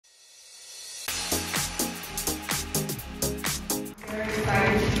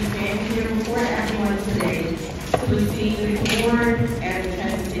to receive this award as the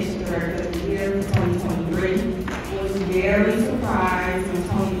Transportation Director of the Year for 2023. I was very surprised when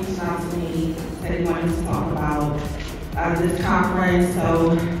Tony reached out to me, said he wanted to talk about this conference.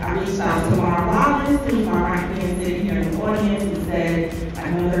 So I reached out to Mark Wallace, who's my right hand sitting here in the audience, and said, I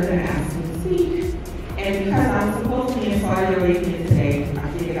know they're going to ask me to speak. And because I was supposed to be in Saudi Arabia today,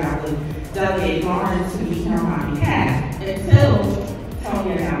 I figured I would delegate Lawrence to be here on my behalf until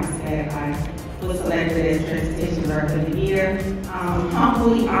Tony announced that I was selected as Transportation Director of the Year. I'm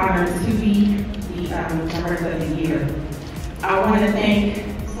humbly honored to be the Director of the Year. I want to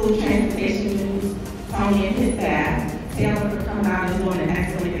thank School Transportation News, Tony and his staff, Taylor for coming out and doing an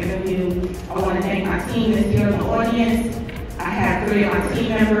excellent interview. I want to thank my team that's here in the audience. I have 3 of my team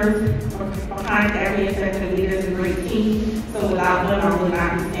members behind every executive leader is a great team. So without them, I would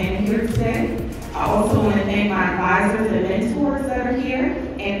not be standing here today. I also want to thank my advisors and mentors that are here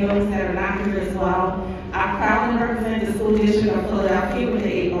and those that are not here as well. I proudly represent the school district of Philadelphia, with the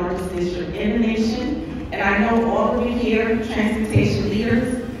 8th largest district in the nation. And I know all of you here, transportation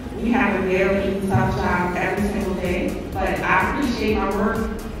leaders, we have a very tough job every single day, but I appreciate my work.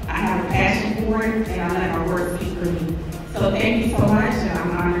 I have a passion for it, and I let my work speak for me. So thank you so much.